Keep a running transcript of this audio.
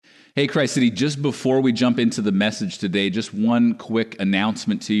Hey, Christ City, just before we jump into the message today, just one quick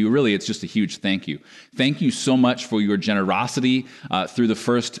announcement to you. Really, it's just a huge thank you. Thank you so much for your generosity through the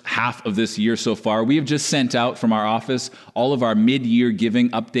first half of this year so far. We have just sent out from our office all of our mid-year giving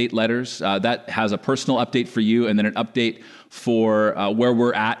update letters. That has a personal update for you and then an update for where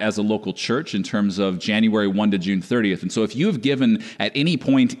we're at as a local church in terms of January 1 to June 30th. And so if you have given at any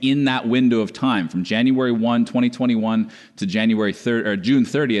point in that window of time, from January 1, 2021 to January 3rd, or June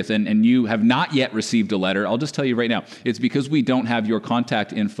 30th, and you have not yet received a letter, I'll just tell you right now, it's because we don't have your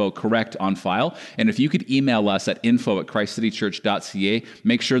contact info correct on file. And if you could email us at info@christcitychurch.ca,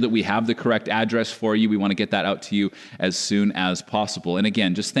 make sure that we have the correct address for you. We want to get that out to you as soon as possible. And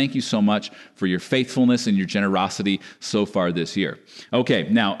again, just thank you so much for your faithfulness and your generosity so far this year. Okay,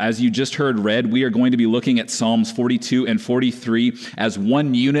 now, as you just heard read, we are going to be looking at Psalms 42 and 43 as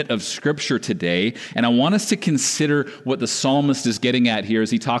one unit of Scripture today, and I want us to consider what the psalmist is getting at here as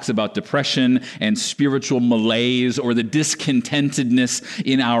he talks about depression and spiritual malaise or the discontentedness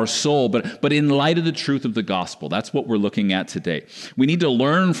in our soul, but in light of the truth of the gospel. That's what we're looking at today. We need to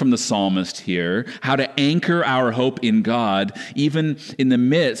learn from the psalmist here how to anchor our hope in God, even in the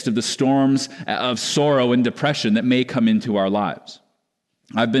midst of the storms of sorrow and depression that may come into our lives.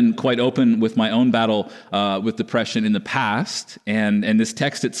 I've been quite open with my own battle with depression in the past, and this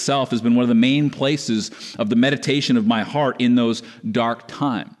text itself has been one of the main places of the meditation of my heart in those dark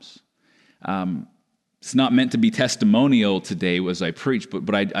times. It's not meant to be testimonial today as I preach,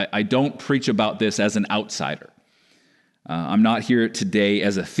 but I don't preach about this as an outsider. I'm not here today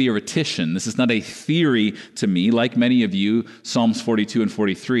as a theoretician. This is not a theory to me. Like many of you, Psalms 42 and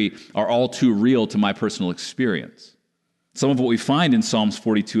 43 are all too real to my personal experience. Some of what we find in Psalms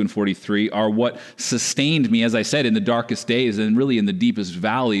 42 and 43 are what sustained me, as I said, in the darkest days and really in the deepest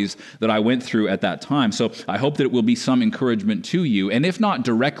valleys that I went through at that time. So I hope that it will be some encouragement to you. And if not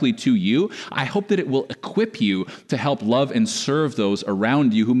directly to you, I hope that it will equip you to help love and serve those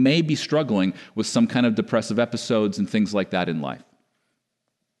around you who may be struggling with some kind of depressive episodes and things like that in life.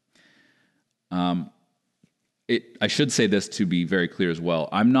 I should say this to be very clear as well.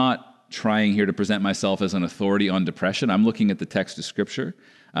 I'm not trying here to present myself as an authority on depression. I'm looking at the text of Scripture.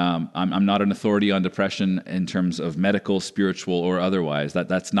 I'm not an authority on depression in terms of medical, spiritual, or otherwise.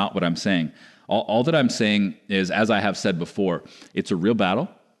 That's not what I'm saying. All that I'm saying is, as I have said before, it's a real battle.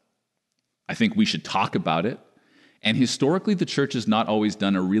 I think we should talk about it. And historically, the church has not always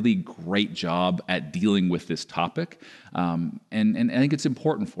done a really great job at dealing with this topic. And I think it's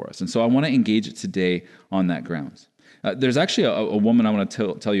important for us. And so I want to engage it today on that grounds. There's actually a woman I want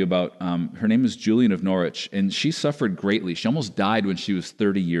to tell you about. Her name is Julian of Norwich, and she suffered greatly. She almost died when she was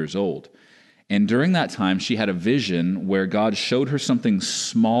 30 years old. And during that time, she had a vision where God showed her something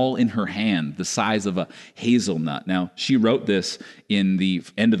small in her hand, the size of a hazelnut. Now, she wrote this in the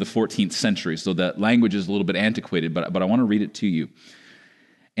end of the 14th century, so that language is a little bit antiquated, but I want to read it to you.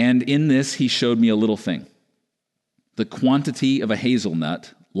 And in this, he showed me a little thing, the quantity of a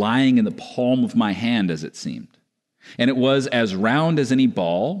hazelnut lying in the palm of my hand, as it seemed. And it was as round as any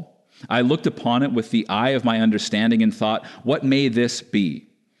ball. I looked upon it with the eye of my understanding and thought, what may this be?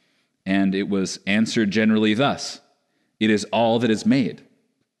 And it was answered generally thus, it is all that is made.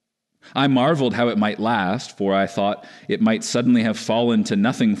 I marveled how it might last, for I thought it might suddenly have fallen to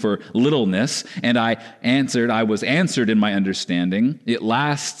nothing for littleness. And I was answered in my understanding, it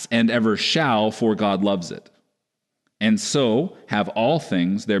lasts and ever shall, for God loves it. And so have all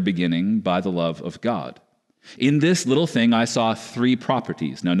things their beginning by the love of God. In this little thing, I saw three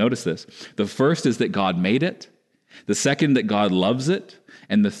properties. Now, notice this. The first is that God made it. The second, that God loves it.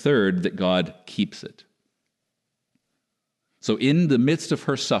 And the third, that God keeps it. So in the midst of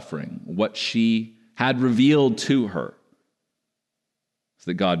her suffering, what she had revealed to her is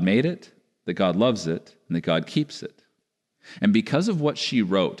that God made it, that God loves it, and that God keeps it. And because of what she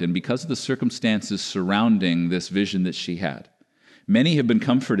wrote, and because of the circumstances surrounding this vision that she had, many have been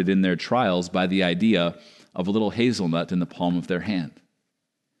comforted in their trials by the idea of a little hazelnut in the palm of their hand.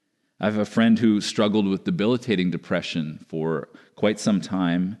 I have a friend who struggled with debilitating depression for quite some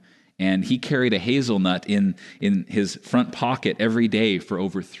time, and he carried a hazelnut in his front pocket every day for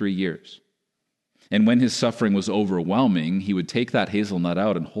over 3 years. And when his suffering was overwhelming, he would take that hazelnut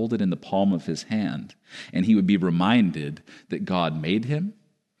out and hold it in the palm of his hand, and he would be reminded that God made him,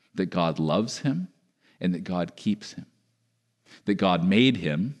 that God loves him, and that God keeps him. That God made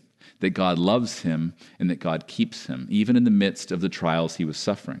him, that God loves him, and that God keeps him, even in the midst of the trials he was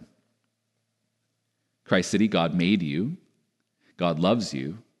suffering. Christ City, God made you, God loves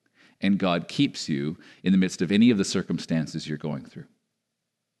you, and God keeps you in the midst of any of the circumstances you're going through.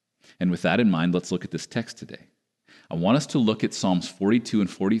 And with that in mind, let's look at this text today. I want us to look at Psalms 42 and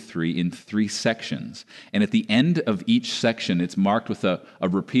 43 in 3 sections. And at the end of each section, it's marked with a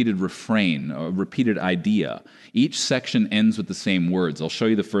repeated refrain, a repeated idea. Each section ends with the same words. I'll show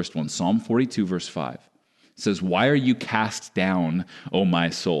you the first one. Psalm 42, verse 5. It says, "Why are you cast down, O my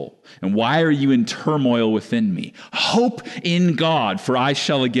soul? And why are you in turmoil within me? Hope in God, for I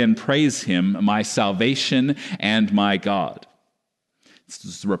shall again praise him, my salvation and my God." It's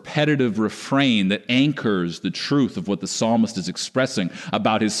this repetitive refrain that anchors the truth of what the psalmist is expressing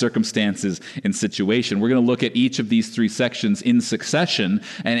about his circumstances and situation. We're going to look at each of these 3 sections in succession,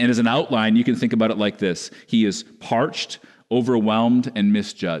 and as an outline, you can think about it like this. He is parched, overwhelmed, and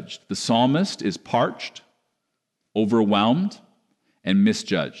misjudged. The psalmist is parched, overwhelmed, and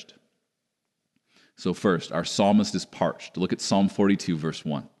misjudged. So first, our psalmist is parched. Look at Psalm 42, verse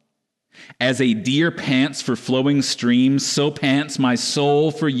 1. "As a deer pants for flowing streams, so pants my soul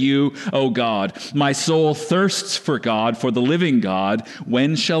for you, O God. My soul thirsts for God, for the living God.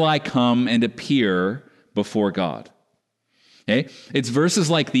 When shall I come and appear before God?" Okay? It's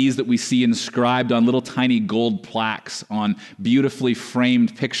verses like these that we see inscribed on little tiny gold plaques on beautifully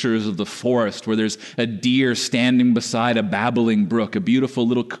framed pictures of the forest where there's a deer standing beside a babbling brook, a beautiful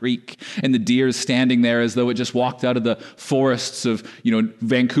little creek, and the deer is standing there as though it just walked out of the forests of,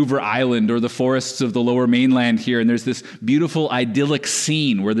 Vancouver Island or the forests of the Lower Mainland here, and there's this beautiful idyllic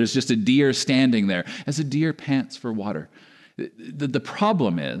scene where there's just a deer standing there as a deer pants for water. The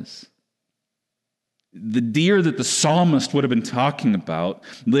problem is, the deer that the psalmist would have been talking about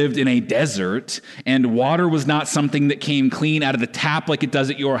lived in a desert, and water was not something that came clean out of the tap like it does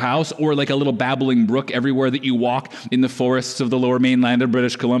at your house, or like a little babbling brook everywhere that you walk in the forests of the Lower Mainland of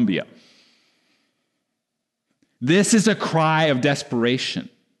British Columbia. This is a cry of desperation.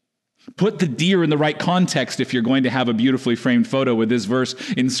 Put the deer in the right context if you're going to have a beautifully framed photo with this verse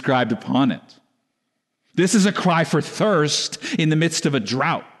inscribed upon it. This is a cry for thirst in the midst of a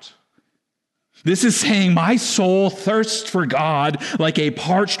drought. This is saying, my soul thirsts for God like a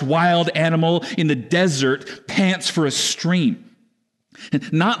parched wild animal in the desert pants for a stream.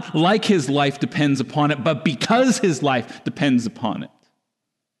 Not like his life depends upon it, but because his life depends upon it.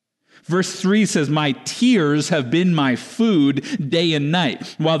 Verse 3 says, "My tears have been my food day and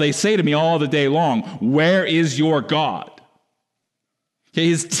night, while they say to me all the day long, 'Where is your God?'" Okay,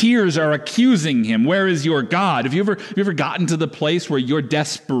 his tears are accusing him. Where is your God? Have you ever gotten to the place where your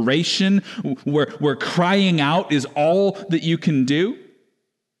desperation, where crying out is all that you can do?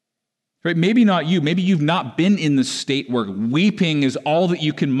 Right? Maybe not you. Maybe you've not been in the state where weeping is all that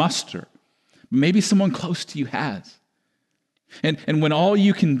you can muster. Maybe someone close to you has. And when all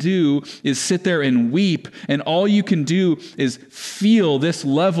you can do is sit there and weep, and all you can do is feel this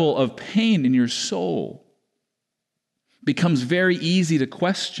level of pain in your soul, becomes very easy to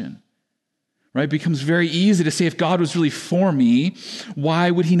question, right? It becomes very easy to say, if God was really for me, why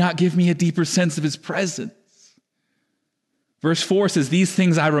would he not give me a deeper sense of his presence? Verse 4 says, "These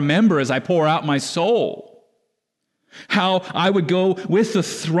things I remember as I pour out my soul. How I would go with the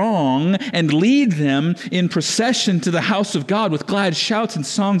throng and lead them in procession to the house of God with glad shouts and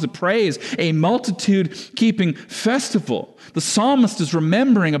songs of praise, a multitude keeping festival." The psalmist is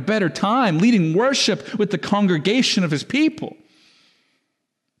remembering a better time, leading worship with the congregation of his people.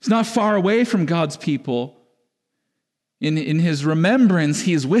 He's not far away from God's people. In his remembrance,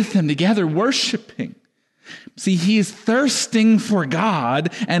 he is with them together worshiping. See, he's thirsting for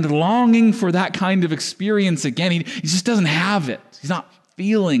God and longing for that kind of experience again. He just doesn't have it. He's not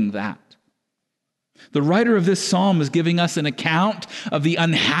feeling that. The writer of this psalm is giving us an account of the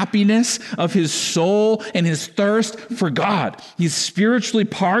unhappiness of his soul and his thirst for God. He's spiritually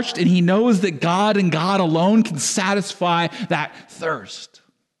parched, and he knows that God and God alone can satisfy that thirst.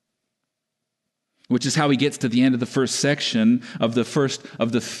 Which is how he gets to the end of the first section of the first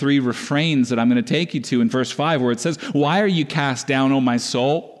of the 3 refrains that I'm going to take you to in verse 5, where it says, "Why are you cast down, O my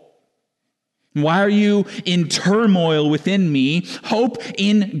soul? Why are you in turmoil within me? Hope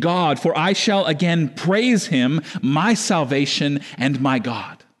in God, for I shall again praise him, my salvation and my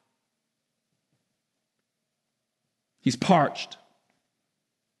God." He's parched.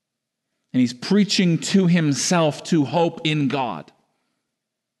 And he's preaching to himself to hope in God.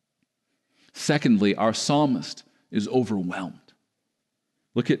 Secondly, our psalmist is overwhelmed.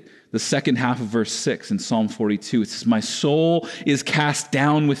 Look at the second half of verse 6 in Psalm 42. It says, "My soul is cast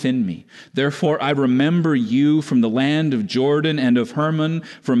down within me. Therefore I remember you from the land of Jordan and of Hermon,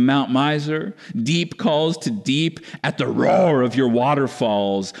 from Mount Mizar. Deep calls to deep at the roar of your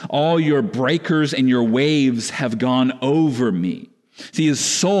waterfalls. All your breakers and your waves have gone over me." See, his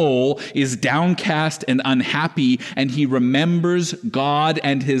soul is downcast and unhappy, and he remembers God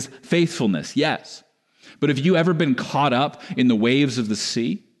and his faithfulness, yes. But have you ever been caught up in the waves of the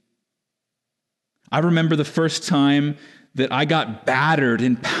sea? I remember the first time that I got battered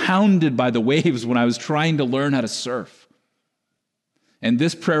and pounded by the waves when I was trying to learn how to surf. And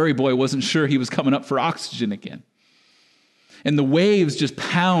this prairie boy wasn't sure he was coming up for oxygen again. And the waves just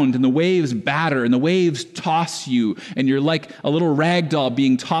pound, and the waves batter, and the waves toss you, and you're like a little rag doll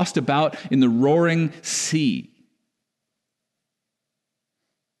being tossed about in the roaring sea.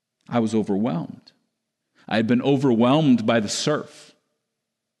 I was overwhelmed. I had been overwhelmed by the surf.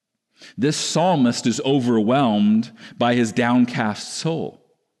 This psalmist is overwhelmed by his downcast soul.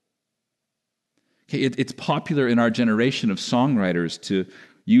 Okay, it's popular in our generation of songwriters to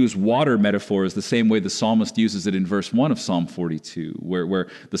use water metaphors the same way the psalmist uses it in verse 1 of Psalm 42, where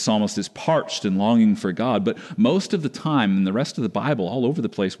the psalmist is parched and longing for God. But most of the time, in the rest of the Bible, all over the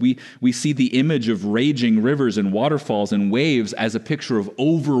place, we see the image of raging rivers and waterfalls and waves as a picture of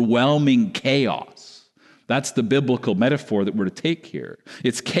overwhelming chaos. That's the biblical metaphor that we're to take here.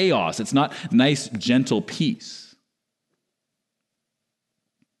 It's chaos. It's not nice, gentle peace.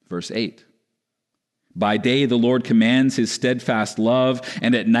 Verse 8. By day the Lord commands his steadfast love,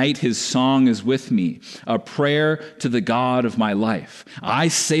 and at night his song is with me, a prayer to the God of my life. I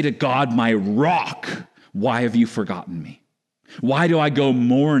say to God, my rock, why have you forgotten me? Why do I go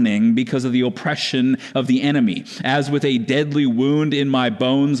mourning because of the oppression of the enemy? As with a deadly wound in my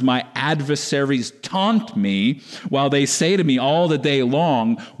bones, my adversaries taunt me while they say to me all the day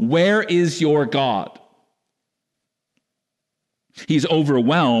long, where is your God? He's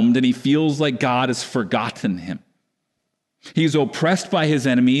overwhelmed and he feels like God has forgotten him. He's oppressed by his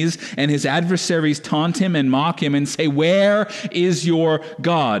enemies, and his adversaries taunt him and mock him and say, where is your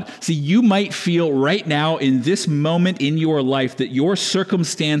God? See, you might feel right now in this moment in your life that your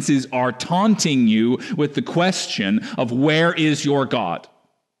circumstances are taunting you with the question of where is your God?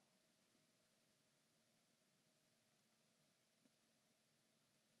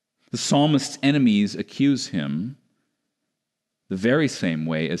 The psalmist's enemies accuse him the very same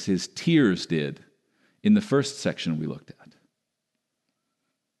way as his tears did in the first section we looked at.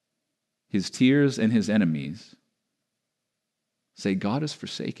 His tears and his enemies say, God has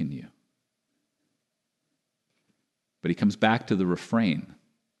forsaken you. But he comes back to the refrain.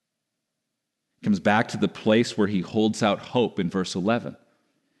 He comes back to the place where he holds out hope in verse 11.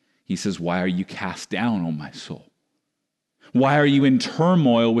 He says, why are you cast down, O my soul? Why are you in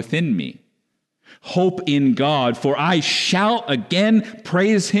turmoil within me? Hope in God, for I shall again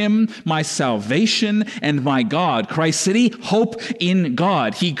praise him, my salvation and my God. Christ City, hope in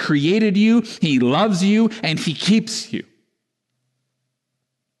God. He created you, he loves you, and he keeps you.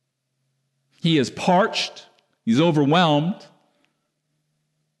 He is parched, he's overwhelmed,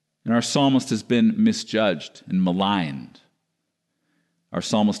 and our psalmist has been misjudged and maligned. Our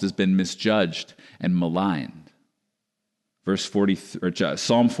psalmist has been misjudged and maligned.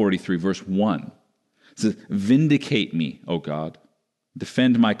 Psalm 43, verse 1. It says, vindicate me, O God.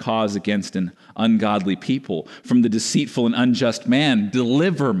 Defend my cause against an ungodly people. From the deceitful and unjust man,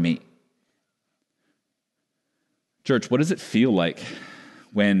 deliver me. Church, what does it feel like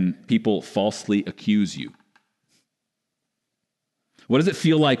when people falsely accuse you? What does it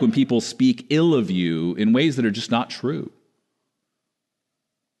feel like when people speak ill of you in ways that are just not true?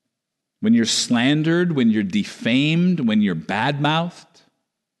 When you're slandered, when you're defamed, when you're badmouthed?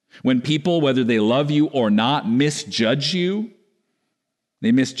 When people, whether they love you or not, misjudge you,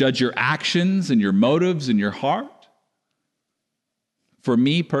 they misjudge your actions and your motives and your heart. For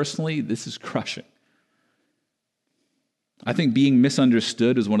me personally, this is crushing. I think being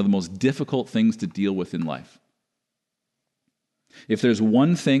misunderstood is one of the most difficult things to deal with in life. If there's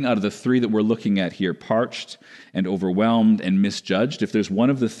one thing out of the three that we're looking at here, parched and overwhelmed and misjudged, if there's one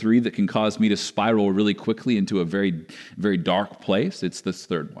of the three that can cause me to spiral really quickly into a very, very dark place, it's this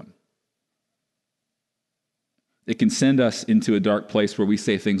third one. It can send us into a dark place where we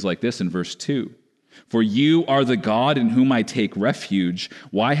say things like this in verse 2. For you are the God in whom I take refuge.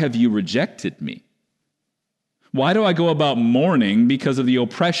 Why have you rejected me? Why do I go about mourning because of the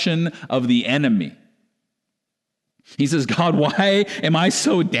oppression of the enemy? He says, God, why am I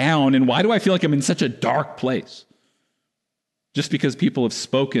so down? And why do I feel like I'm in such a dark place? Just because people have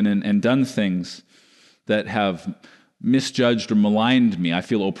spoken and done things that have misjudged or maligned me, I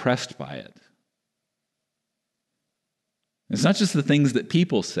feel oppressed by it. It's not just the things that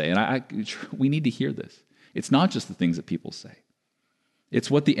people say, and we need to hear this. It's not just the things that people say.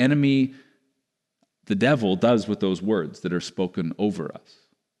 It's what the enemy, the devil, does with those words that are spoken over us.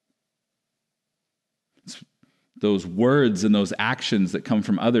 It's those words and those actions that come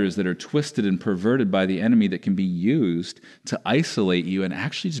from others that are twisted and perverted by the enemy that can be used to isolate you and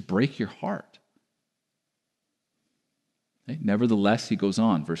actually just break your heart. Okay? Nevertheless, he goes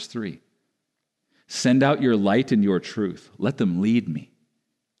on, verse 3. Send out your light and your truth. Let them lead me.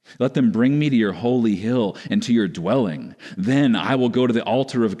 Let them bring me to your holy hill and to your dwelling. Then I will go to the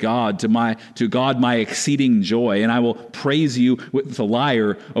altar of God, to God my exceeding joy, and I will praise you with the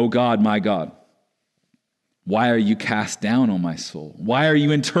lyre, O God, my God. Why are you cast down, O my soul? Why are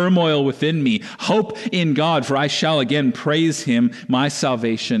you in turmoil within me? Hope in God, for I shall again praise him, my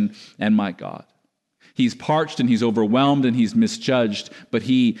salvation and my God. He's parched and he's overwhelmed and he's misjudged, but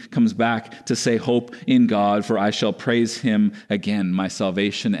he comes back to say, hope in God, for I shall praise him again, my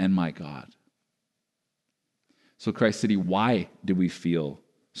salvation and my God. So Christ City, why do we feel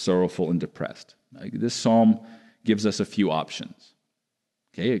sorrowful and depressed? This psalm gives us a few options.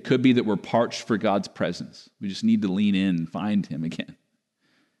 Okay, it could be that we're parched for God's presence. We just need to lean in and find him again.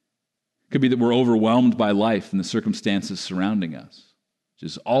 It could be that we're overwhelmed by life and the circumstances surrounding us, which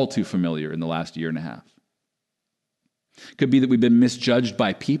is all too familiar in the last year and a half. It could be that we've been misjudged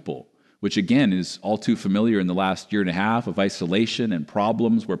by people, which again is all too familiar in the last year and a half of isolation and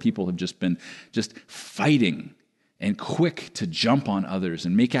problems where people have just been fighting and quick to jump on others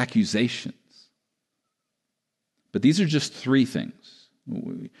and make accusations. But these are just three things.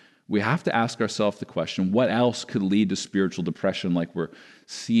 We have to ask ourselves the question, what else could lead to spiritual depression like we're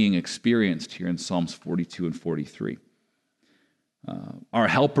seeing experienced here in Psalms 42 and 43? Our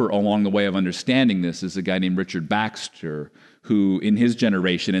helper along the way of understanding this is a guy named Richard Baxter, who in his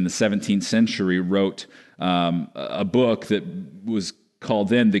generation in the 17th century wrote a book that was called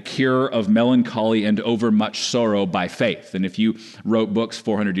then The Cure of Melancholy and Overmuch Sorrow by Faith. And if you wrote books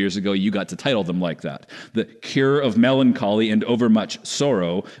 400 years ago, you got to title them like that. The Cure of Melancholy and Overmuch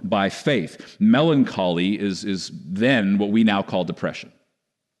Sorrow by Faith. Melancholy is then what we now call depression.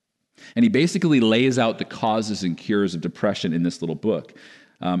 And he basically lays out the causes and cures of depression in this little book.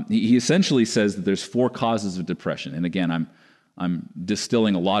 He essentially says that there's 4 causes of depression. And again, I'm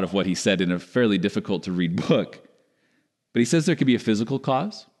distilling a lot of what he said in a fairly difficult to read book. But he says there could be a physical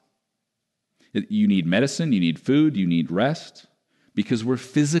cause. You need medicine, you need food, you need rest, because we're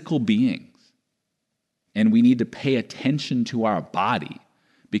physical beings. And we need to pay attention to our body,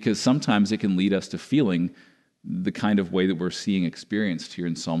 because sometimes it can lead us to feeling the kind of way that we're seeing experienced here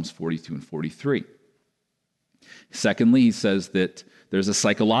in Psalms 42 and 43. Secondly, he says that there's a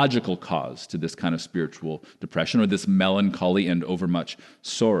psychological cause to this kind of spiritual depression, or this melancholy and overmuch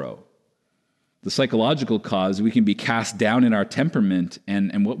sorrow. The psychological cause, we can be cast down in our temperament,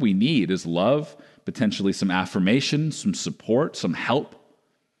 and what we need is love, potentially some affirmation, some support, some help.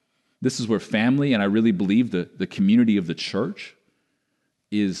 This is where family, and I really believe the community of the church,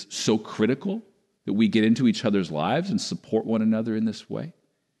 is so critical that we get into each other's lives and support one another in this way.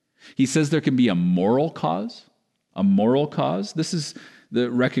 He says there can be a moral cause. A moral cause. This is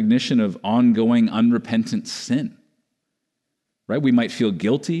the recognition of ongoing unrepentant sin. Right? We might feel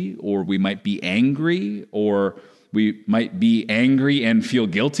guilty, or we might be angry, or we might be angry and feel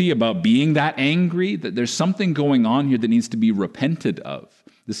guilty about being that angry. That there's something going on here that needs to be repented of.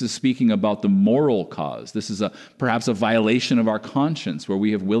 This is speaking about the moral cause. This is perhaps a violation of our conscience where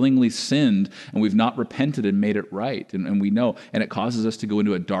we have willingly sinned and we've not repented and made it right. And we know, and it causes us to go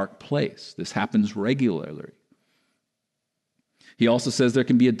into a dark place. This happens regularly. He also says there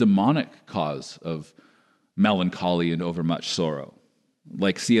can be a demonic cause of melancholy and overmuch sorrow.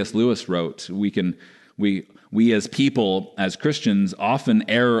 Like C.S. Lewis wrote, we as people, as Christians, often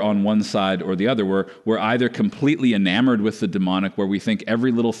err on one side or the other. We're either completely enamored with the demonic, where we think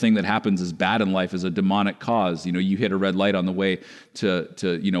every little thing that happens is bad in life is a demonic cause. You hit a red light on the way to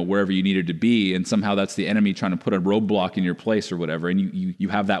wherever you needed to be, and somehow that's the enemy trying to put a roadblock in your place or whatever, and you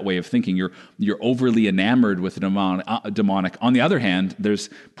have that way of thinking. You're overly enamored with the demonic. On the other hand, there's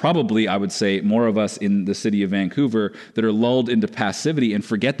probably, I would say, more of us in the city of Vancouver that are lulled into passivity and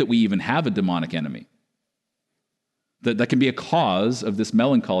forget that we even have a demonic enemy. That can be a cause of this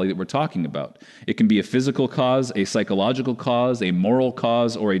melancholy that we're talking about. It can be a physical cause, a psychological cause, a moral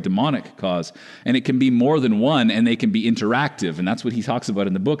cause, or a demonic cause. And it can be more than one, and they can be interactive. And that's what he talks about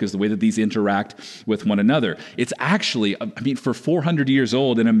in the book, is the way that these interact with one another. It's actually, for 400 years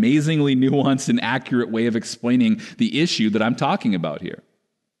old, an amazingly nuanced and accurate way of explaining the issue that I'm talking about here.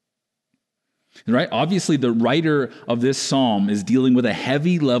 Right? Obviously, the writer of this psalm is dealing with a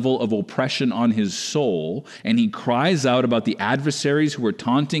heavy level of oppression on his soul, and he cries out about the adversaries who are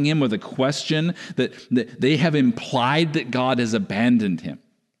taunting him with a question that they have implied that God has abandoned him.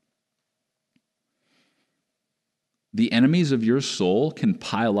 The enemies of your soul can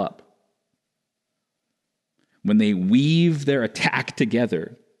pile up. When they weave their attack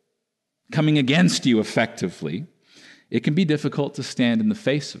together, coming against you effectively, it can be difficult to stand in the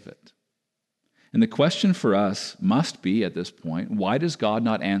face of it. And the question for us must be at this point, why does God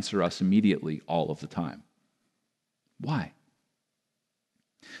not answer us immediately all of the time? Why?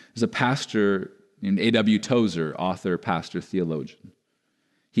 There's a pastor named A.W. Tozer, author, pastor, theologian.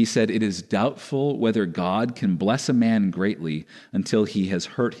 He said, "It is doubtful whether God can bless a man greatly until he has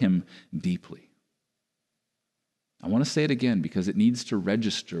hurt him deeply." I want to say it again because it needs to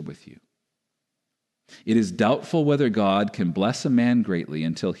register with you. It is doubtful whether God can bless a man greatly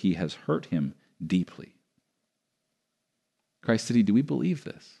until he has hurt him deeply. Christ City, do we believe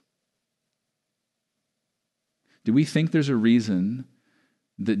this? Do we think there's a reason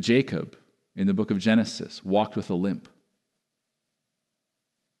that Jacob in the book of Genesis walked with a limp?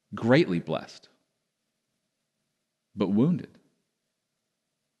 Greatly blessed, but wounded.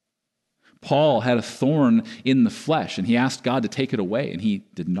 Paul had a thorn in the flesh, and he asked God to take it away, and he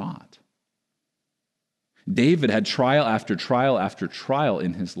did not. David had trial after trial after trial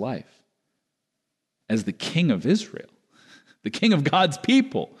in his life as the king of Israel, the king of God's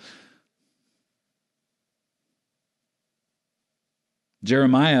people.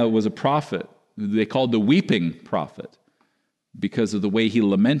 Jeremiah was a prophet who they called the weeping prophet because of the way he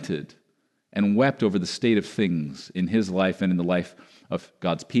lamented and wept over the state of things in his life and in the life of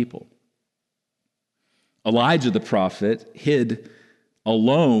God's people. Elijah the prophet hid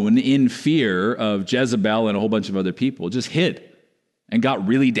alone in fear of Jezebel and a whole bunch of other people, just hid and got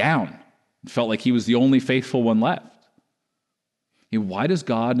really down. It felt like he was the only faithful one left. Why does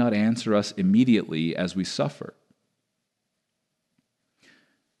God not answer us immediately as we suffer?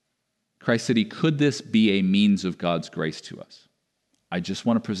 Christ City, could this be a means of God's grace to us? I just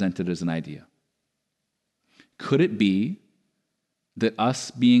want to present it as an idea. Could it be that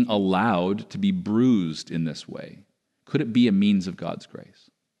us being allowed to be bruised in this way, could it be a means of God's grace?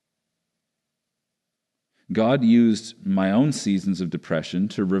 God used my own seasons of depression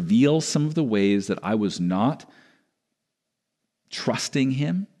to reveal some of the ways that I was not trusting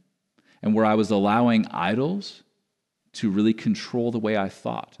Him and where I was allowing idols to really control the way I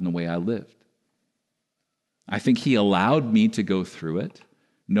thought and the way I lived. I think He allowed me to go through it,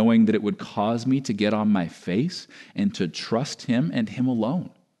 knowing that it would cause me to get on my face and to trust Him and Him alone.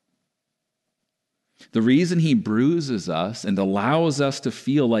 The reason He bruises us and allows us to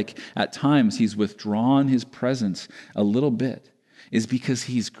feel like at times He's withdrawn His presence a little bit is because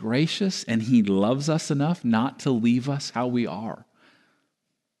He's gracious and He loves us enough not to leave us how we are.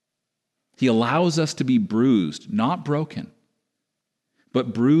 He allows us to be bruised, not broken,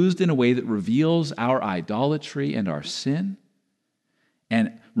 but bruised in a way that reveals our idolatry and our sin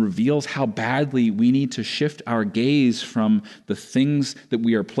and reveals how badly we need to shift our gaze from the things that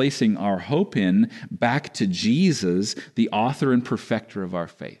we are placing our hope in back to Jesus, the author and perfecter of our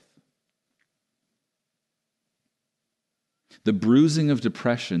faith. The bruising of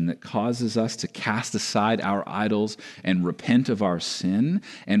depression that causes us to cast aside our idols and repent of our sin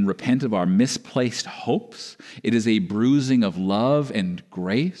and repent of our misplaced hopes, it is a bruising of love and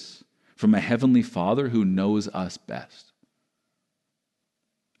grace from a heavenly Father who knows us best.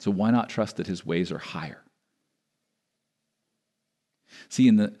 So why not trust that His ways are higher? See,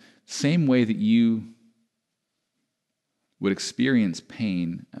 in the same way that you would experience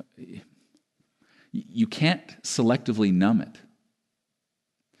pain, you can't selectively numb it.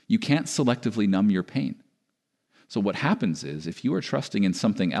 You can't selectively numb your pain. So what happens is, if you are trusting in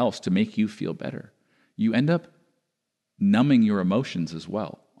something else to make you feel better, you end up numbing your emotions as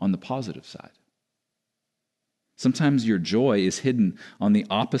well on the positive side. Sometimes your joy is hidden on the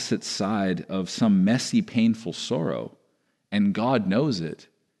opposite side of some messy, painful sorrow, and God knows it,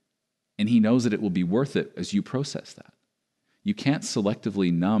 and He knows that it will be worth it as you process that. You can't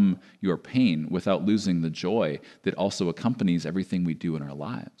selectively numb your pain without losing the joy that also accompanies everything we do in our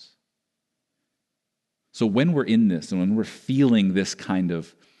lives. So when we're in this, and when we're feeling this kind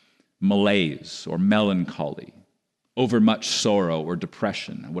of malaise or melancholy, over much sorrow or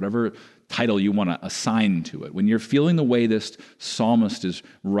depression, whatever title you want to assign to it, when you're feeling the way this psalmist is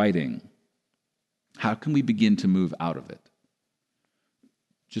writing, how can we begin to move out of it?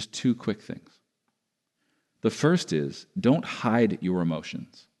 Just two quick things. The first is, don't hide your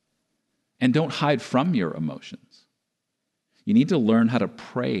emotions, and don't hide from your emotions. You need to learn how to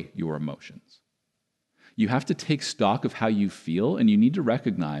pray your emotions. You have to take stock of how you feel, and you need to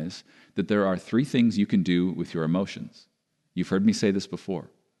recognize that there are three things you can do with your emotions. You've heard me say this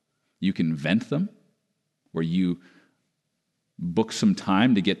before. You can vent them, where you book some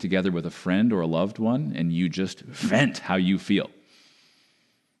time to get together with a friend or a loved one, and you just vent how you feel.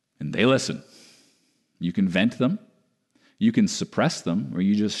 And they listen. You can vent them. You can suppress them, or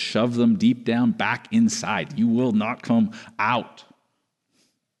you just shove them deep down back inside. You will not come out.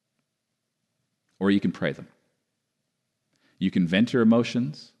 or you can pray them. You can vent your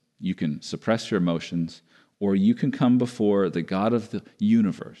emotions, you can suppress your emotions, or you can come before the God of the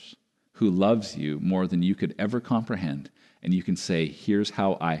universe who loves you more than you could ever comprehend, and you can say, here's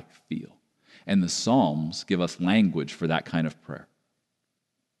how I feel. And the Psalms give us language for that kind of prayer.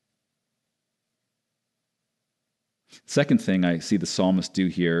 Second thing I see the psalmist do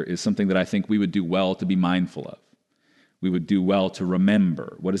here is something that I think we would do well to be mindful of. We would do well to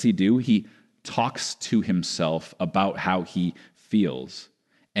remember. What does he do? He talks to himself about how he feels,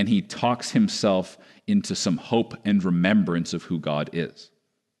 and he talks himself into some hope and remembrance of who God is.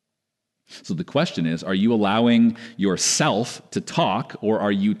 So the question is, are you allowing yourself to talk, or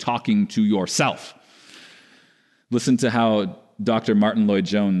are you talking to yourself? Listen to how Dr. Martin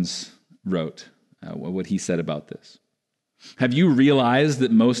Lloyd-Jones wrote, what he said about this. Have you realized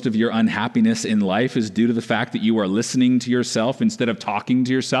that most of your unhappiness in life is due to the fact that you are listening to yourself instead of talking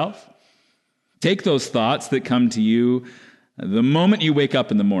to yourself? Take those thoughts that come to you the moment you wake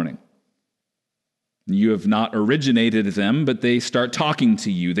up in the morning. You have not originated them, but they start talking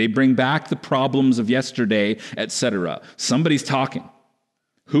to you. They bring back the problems of yesterday, etc. Somebody's talking.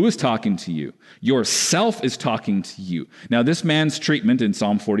 Who is talking to you? Yourself is talking to you. Now, this man's treatment in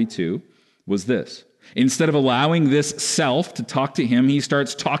Psalm 42 was this. Instead of allowing this self to talk to him, he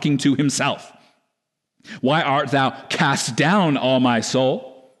starts talking to himself. Why art thou cast down, all my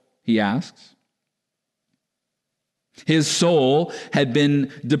soul? He asks. His soul had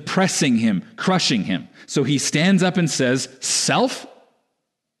been depressing him, crushing him. So he stands up and says, self,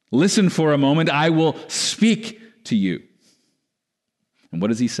 listen for a moment, I will speak to you. And what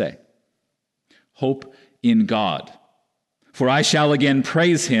does he say? Hope in God. For I shall again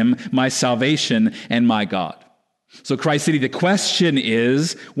praise him, my salvation and my God. So Christ City, the question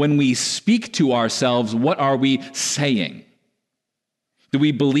is, when we speak to ourselves, what are we saying? Do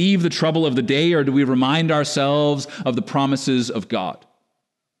we believe the trouble of the day, or do we remind ourselves of the promises of God?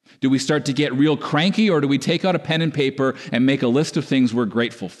 Do we start to get real cranky, or do we take out a pen and paper and make a list of things we're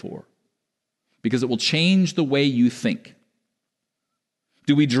grateful for? Because it will change the way you think.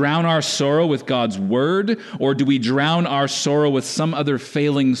 Do we drown our sorrow with God's word, or do we drown our sorrow with some other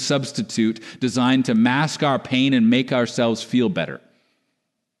failing substitute designed to mask our pain and make ourselves feel better?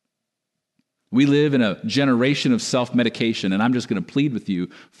 We live in a generation of self-medication, and I'm just going to plead with you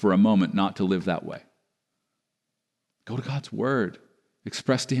for a moment not to live that way. Go to God's word.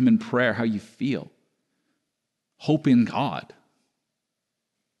 Express to him in prayer how you feel. Hope in God.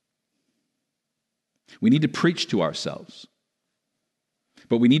 We need to preach to ourselves.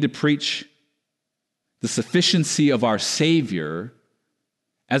 But we need to preach the sufficiency of our Savior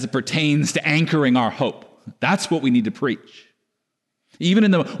as it pertains to anchoring our hope. That's what we need to preach. Even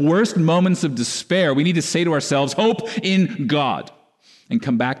in the worst moments of despair, we need to say to ourselves, hope in God, and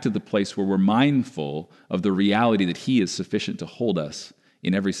come back to the place where we're mindful of the reality that he is sufficient to hold us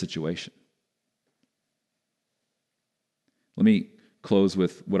in every situation. Let me close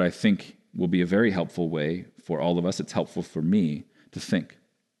with what I think will be a very helpful way for all of us. It's helpful for me to think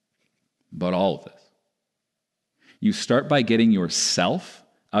about all of this. You start by getting yourself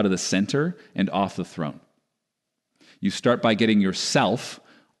out of the center and off the throne. You start by getting yourself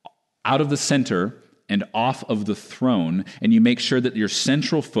out of the center and off of the throne, and you make sure that your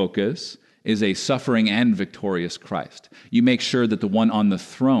central focus is a suffering and victorious Christ. You make sure that the one on the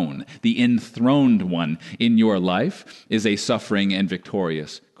throne, the enthroned one in your life, is a suffering and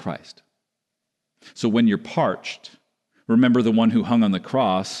victorious Christ. So when you're parched, remember the one who hung on the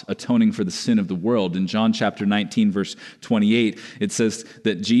cross, atoning for the sin of the world. In John chapter 19, verse 28, it says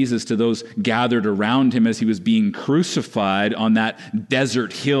that Jesus, to those gathered around him as he was being crucified on that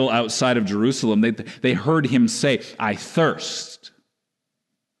desert hill outside of Jerusalem, they heard him say, I thirst.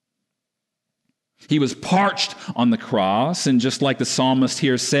 He was parched on the cross, and just like the psalmist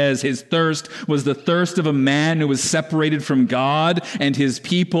here says, his thirst was the thirst of a man who was separated from God and his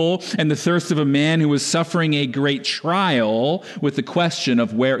people, and the thirst of a man who was suffering a great trial with the question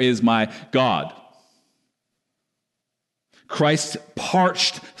of, where is my God? Christ's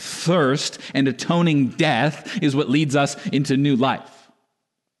parched thirst and atoning death is what leads us into new life.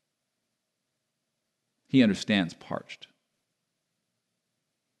 He understands parched.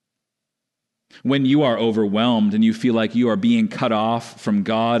 When you are overwhelmed and you feel like you are being cut off from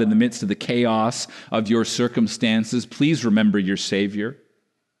God in the midst of the chaos of your circumstances, please remember your Savior,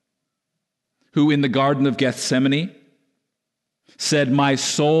 who in the Garden of Gethsemane said, my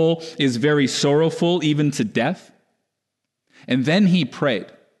soul is very sorrowful, even to death. And then he prayed,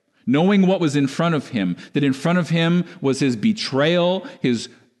 knowing what was in front of him, that in front of him was his betrayal, his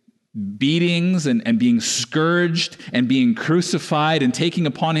beatings and being scourged and being crucified and taking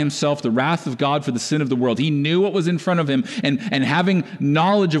upon himself the wrath of God for the sin of the world. He knew what was in front of him, and having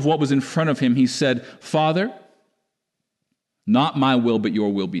knowledge of what was in front of him, he said, Father, not my will, but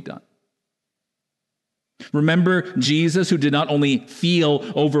your will be done. Remember Jesus, who did not only feel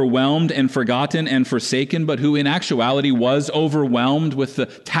overwhelmed and forgotten and forsaken, but who in actuality was overwhelmed with the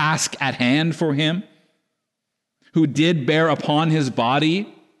task at hand for him, who did bear upon his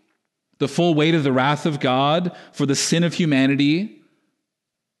body the full weight of the wrath of God for the sin of humanity.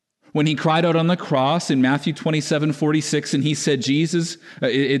 When he cried out on the cross in Matthew 27:46, and he said,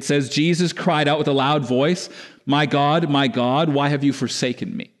 it says, Jesus cried out with a loud voice, my God, why have you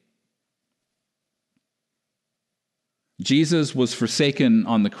forsaken me? Jesus was forsaken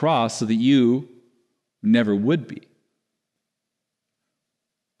on the cross so that you never would be.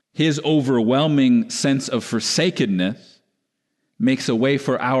 His overwhelming sense of forsakenness makes a way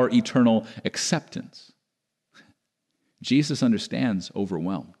for our eternal acceptance. Jesus understands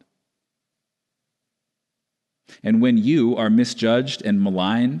overwhelmed. And when you are misjudged and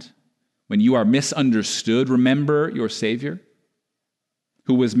maligned, when you are misunderstood, remember your Savior,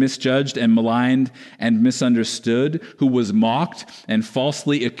 who was misjudged and maligned and misunderstood, who was mocked and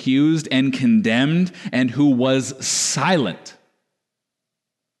falsely accused and condemned, and who was silent,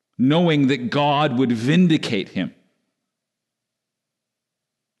 knowing that God would vindicate him.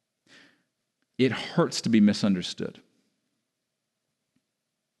 It hurts to be misunderstood.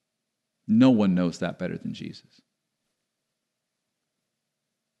 No one knows that better than Jesus.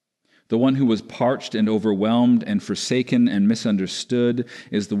 The one who was parched and overwhelmed and forsaken and misunderstood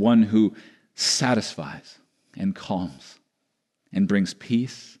is the one who satisfies and calms and brings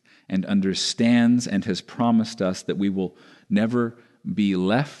peace and understands and has promised us that we will never be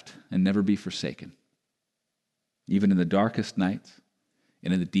left and never be forsaken, even in the darkest nights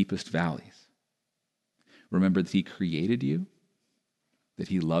and in the deepest valleys. Remember that he created you, that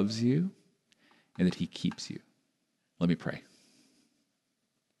he loves you, and that he keeps you. Let me pray.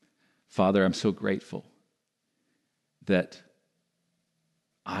 Father, I'm so grateful that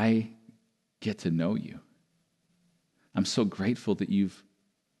I get to know you. I'm so grateful that you've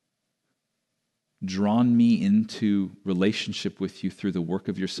drawn me into relationship with you through the work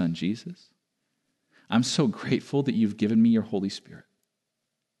of your Son, Jesus. I'm so grateful that you've given me your Holy Spirit.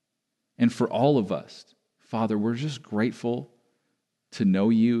 And for all of us, Father, we're just grateful to know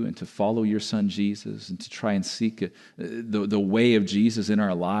you and to follow your Son, Jesus, and to try and seek the way of Jesus in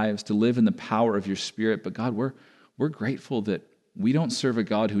our lives, to live in the power of your Spirit. But God, we're grateful that we don't serve a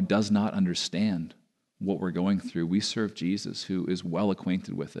God who does not understand what we're going through. We serve Jesus, who is well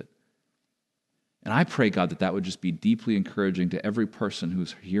acquainted with it. And I pray, God, that would just be deeply encouraging to every person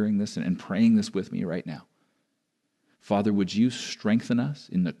who's hearing this and praying this with me right now. Father, would you strengthen us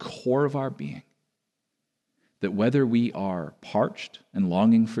in the core of our being, that whether we are parched and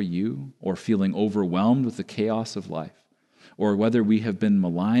longing for you, or feeling overwhelmed with the chaos of life, or whether we have been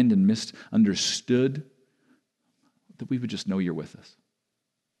maligned and misunderstood, that we would just know you're with us.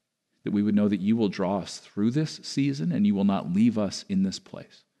 That we would know that you will draw us through this season and you will not leave us in this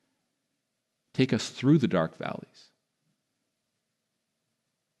place. Take us through the dark valleys.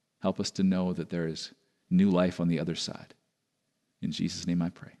 Help us to know that there is new life on the other side. In Jesus' name I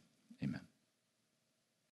pray. Amen.